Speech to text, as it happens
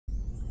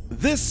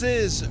This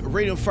is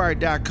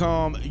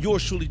RadioFire.com.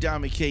 Yours truly,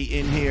 Diamond K,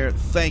 in here.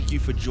 Thank you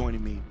for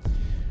joining me.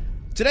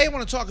 Today I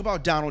want to talk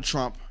about Donald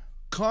Trump,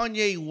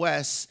 Kanye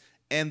West,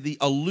 and the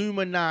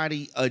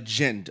Illuminati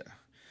agenda.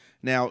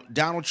 Now,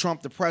 Donald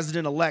Trump, the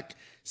president-elect,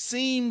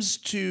 seems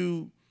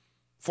to,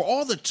 for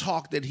all the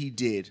talk that he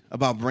did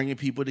about bringing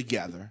people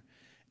together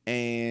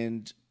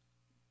and,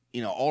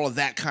 all of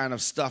that kind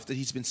of stuff that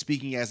he's been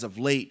speaking as of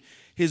late,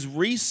 his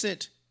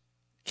recent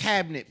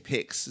cabinet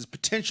picks, his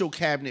potential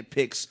cabinet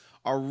picks,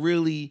 are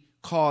really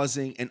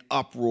causing an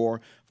uproar.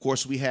 Of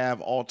course, we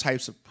have all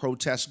types of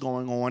protests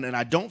going on, and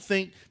I don't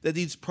think that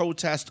these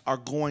protests are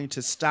going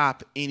to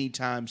stop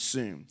anytime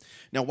soon.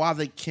 Now, while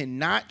they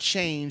cannot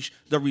change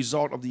the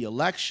result of the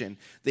election,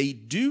 they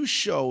do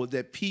show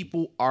that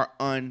people are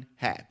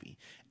unhappy.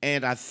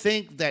 And I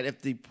think that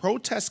if the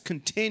protests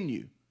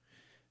continue,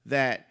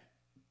 that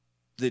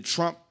the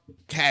Trump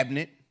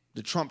cabinet,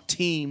 the Trump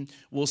team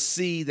will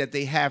see that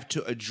they have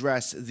to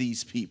address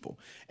these people.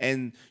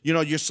 And,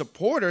 your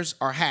supporters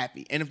are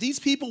happy. And if these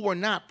people were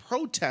not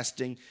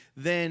protesting,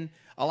 then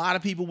a lot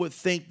of people would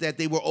think that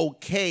they were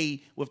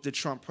okay with the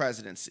Trump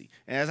presidency.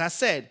 And as I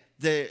said,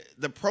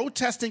 the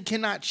protesting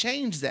cannot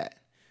change that.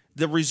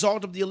 The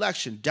result of the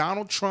election,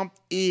 Donald Trump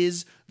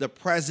is the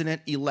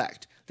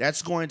president-elect.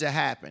 That's going to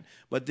happen.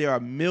 But there are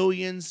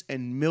millions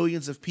and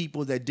millions of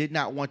people that did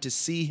not want to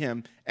see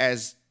him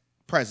as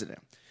president.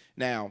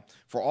 Now,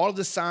 for all of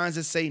the signs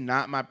that say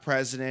not my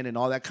president and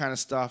all that kind of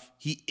stuff,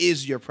 he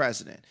is your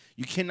president.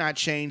 You cannot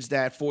change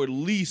that for at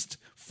least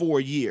 4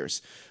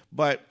 years.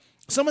 But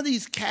some of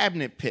these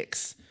cabinet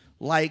picks,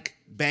 like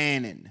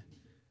Bannon,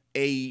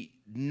 a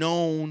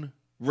known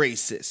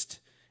racist,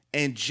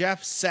 and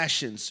Jeff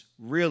Sessions,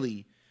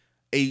 really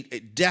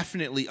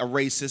definitely a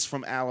racist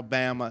from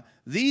Alabama,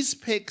 these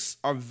picks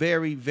are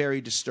very, very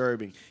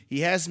disturbing.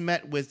 He has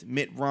met with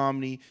Mitt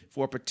Romney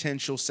for a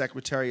potential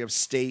Secretary of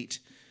State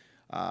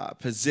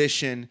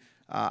position.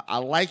 I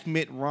like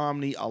Mitt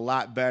Romney a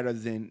lot better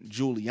than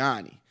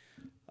Giuliani.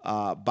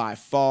 By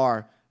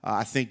far,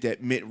 I think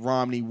that Mitt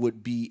Romney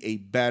would be a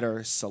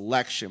better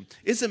selection.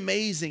 It's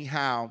amazing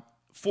how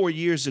 4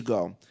 years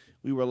ago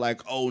we were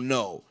like, oh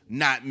no,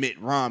 not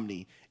Mitt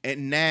Romney.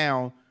 And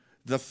now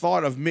the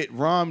thought of Mitt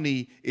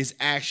Romney is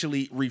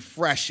actually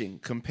refreshing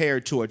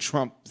compared to a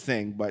Trump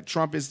thing. But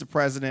Trump is the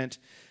president,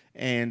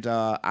 and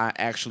I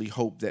actually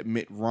hope that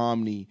Mitt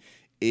Romney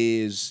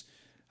is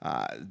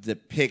the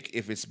pick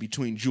if it's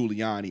between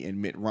Giuliani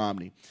and Mitt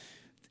Romney.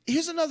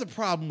 Here's another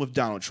problem with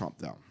Donald Trump,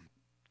 though.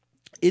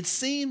 It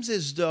seems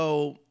as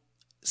though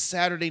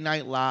Saturday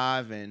Night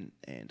Live and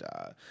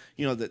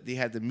that they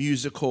had the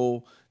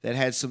musical that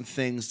had some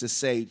things to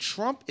say.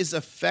 Trump is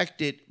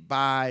affected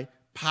by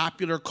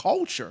popular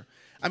culture.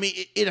 I mean,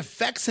 it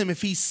affects him.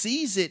 If he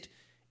sees it,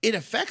 it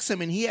affects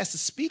him, and he has to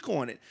speak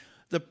on it.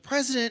 The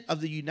president of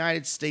the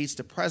United States,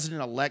 the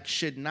president-elect,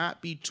 should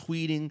not be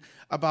tweeting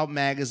about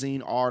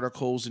magazine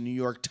articles, the New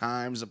York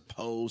Times, a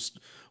Post,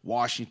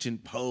 Washington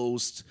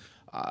Post,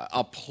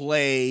 a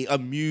play, a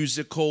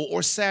musical,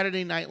 or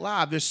Saturday Night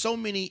Live. There's so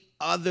many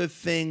other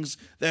things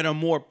that are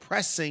more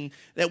pressing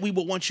that we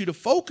would want you to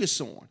focus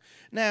on.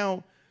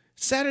 Now,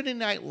 Saturday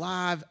Night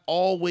Live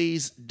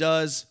always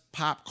does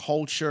pop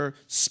culture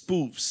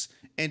spoofs.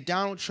 And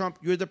Donald Trump,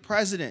 you're the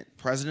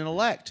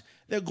president-elect.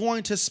 They're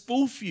going to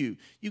spoof you.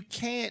 You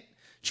can't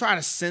try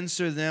to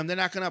censor them. They're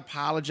not going to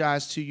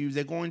apologize to you.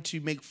 They're going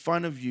to make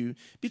fun of you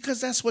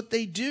because that's what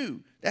they do.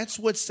 That's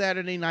what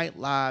Saturday Night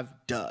Live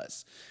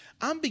does.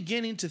 I'm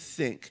beginning to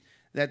think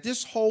that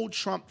this whole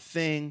Trump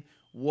thing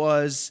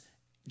was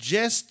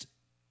just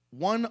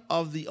one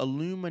of the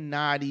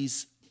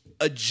Illuminati's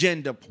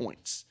agenda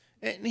points.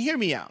 And hear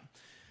me out.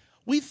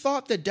 We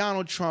thought that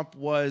Donald Trump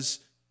was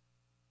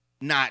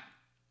not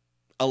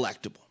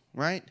electable,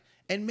 right?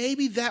 And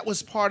maybe that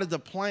was part of the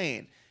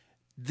plan,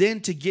 then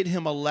to get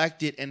him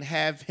elected and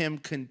have him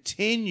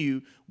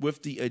continue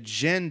with the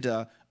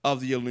agenda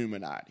of the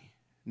Illuminati.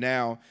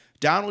 Now,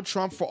 Donald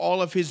Trump, for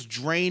all of his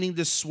draining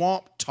the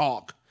swamp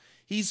talk,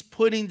 he's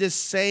putting the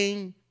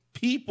same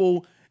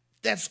people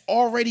that's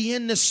already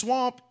in the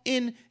swamp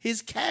in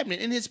his cabinet,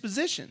 in his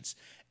positions.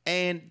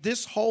 And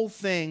this whole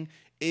thing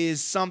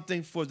is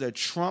something for the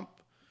Trump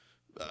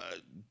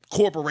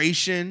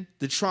corporation,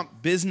 the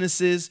Trump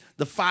businesses,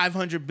 the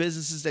 500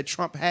 businesses that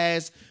Trump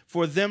has,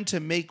 for them to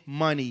make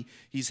money.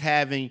 He's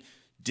having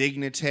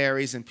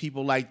dignitaries and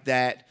people like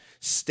that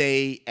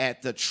stay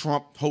at the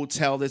Trump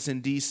hotel that's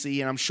in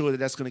D.C., and I'm sure that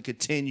that's going to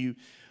continue.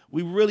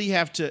 We really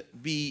have to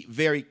be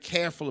very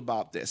careful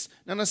about this.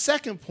 Now, the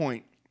second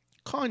point,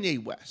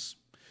 Kanye West.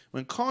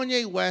 When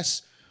Kanye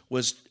West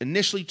was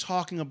initially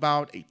talking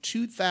about a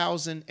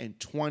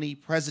 2020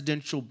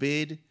 presidential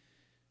bid,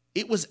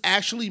 it was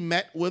actually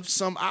met with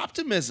some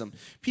optimism.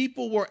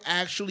 People were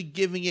actually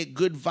giving it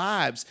good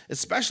vibes,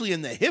 especially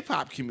in the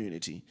hip-hop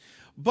community.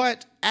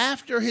 But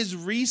after his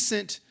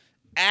recent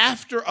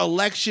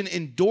after-election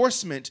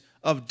endorsement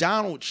of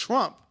Donald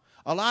Trump,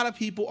 a lot of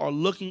people are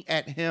looking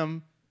at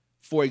him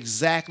for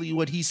exactly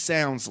what he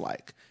sounds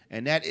like,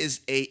 and that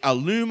is a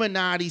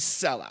Illuminati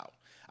sellout.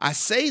 I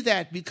say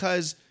that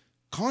because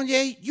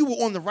Kanye, you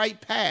were on the right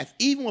path,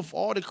 even with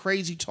all the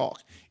crazy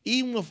talk,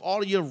 even with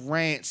all of your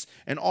rants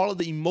and all of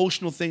the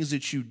emotional things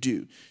that you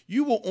do.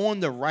 You were on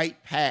the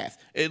right path.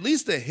 At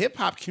least the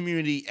hip-hop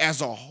community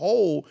as a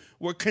whole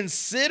were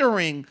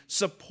considering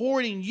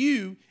supporting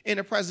you in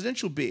a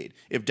presidential bid.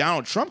 If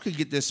Donald Trump could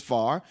get this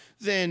far,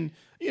 then,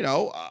 you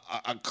know,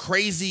 a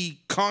crazy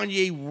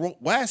Kanye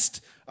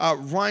West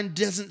run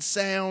doesn't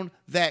sound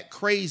that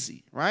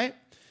crazy, right?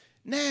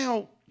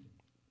 Now,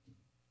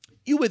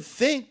 you would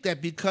think that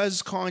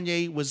because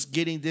Kanye was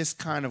getting this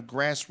kind of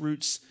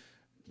grassroots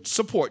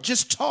support,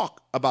 just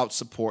talk about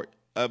support,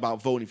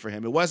 about voting for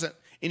him, it wasn't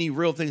any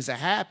real things that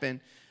happened,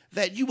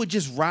 that you would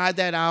just ride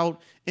that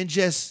out and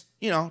just,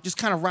 you know, just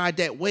kind of ride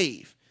that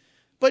wave.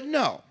 But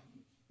no,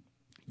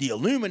 the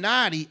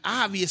Illuminati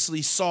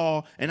obviously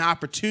saw an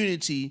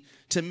opportunity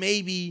to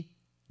maybe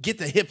get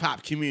the hip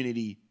hop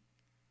community,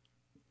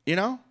 you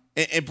know,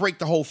 and break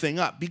the whole thing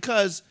up,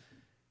 because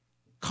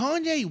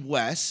Kanye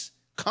West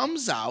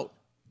comes out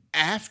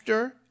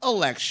after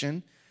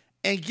election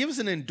and gives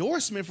an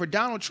endorsement for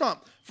Donald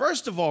Trump.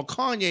 First of all,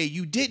 Kanye,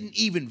 you didn't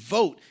even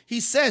vote.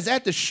 He says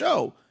at the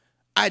show,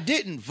 I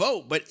didn't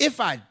vote, but if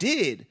I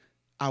did,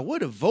 I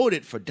would have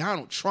voted for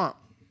Donald Trump.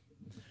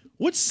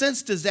 What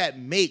sense does that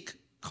make,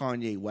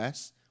 Kanye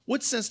West?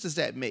 What sense does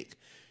that make?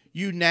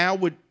 You now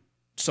would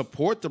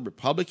support the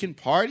Republican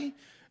Party?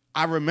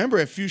 I remember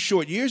a few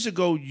short years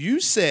ago, you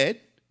said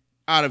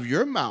out of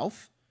your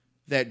mouth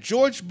that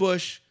George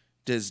Bush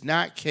does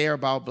not care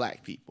about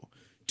black people.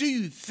 Do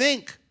you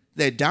think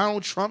that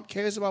Donald Trump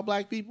cares about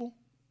black people?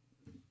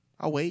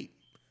 I'll wait.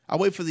 I'll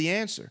wait for the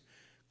answer.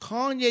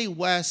 Kanye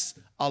West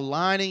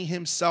aligning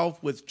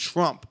himself with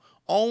Trump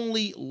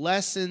only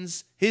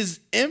lessens his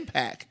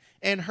impact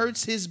and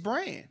hurts his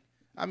brand.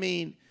 I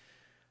mean,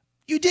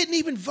 you didn't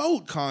even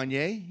vote,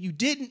 Kanye. You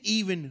didn't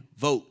even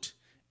vote.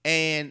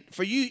 And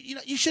for you, you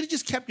know, you should have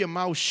just kept your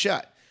mouth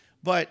shut.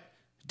 But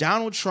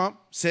Donald Trump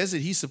says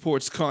that he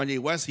supports Kanye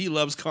West. He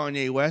loves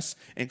Kanye West,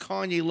 and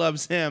Kanye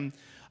loves him.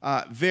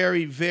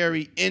 Very,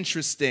 very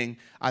interesting.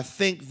 I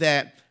think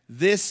that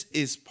this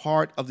is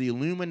part of the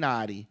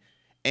Illuminati,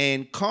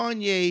 and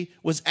Kanye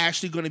was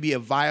actually going to be a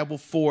viable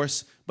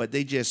force, but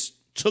they just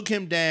took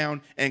him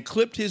down and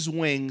clipped his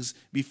wings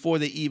before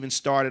they even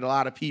started. A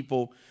lot of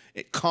people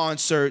at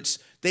concerts,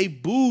 they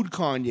booed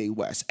Kanye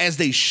West, as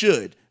they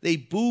should. They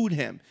booed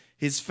him.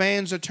 His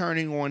fans are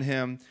turning on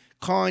him.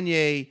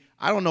 Kanye,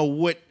 I don't know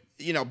what,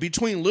 you know,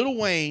 between Lil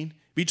Wayne,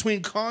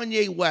 between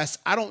Kanye West,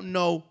 I don't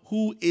know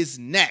who is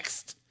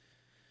next.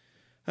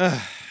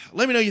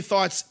 Let me know your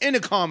thoughts in the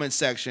comment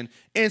section.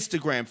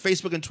 Instagram,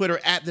 Facebook, and Twitter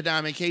at The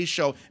Diamond K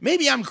Show.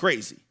 Maybe I'm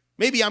crazy.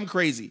 Maybe I'm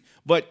crazy.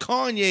 But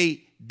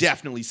Kanye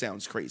definitely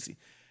sounds crazy.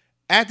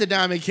 At The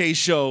Diamond K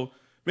Show,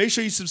 make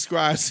sure you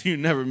subscribe so you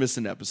never miss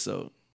an episode.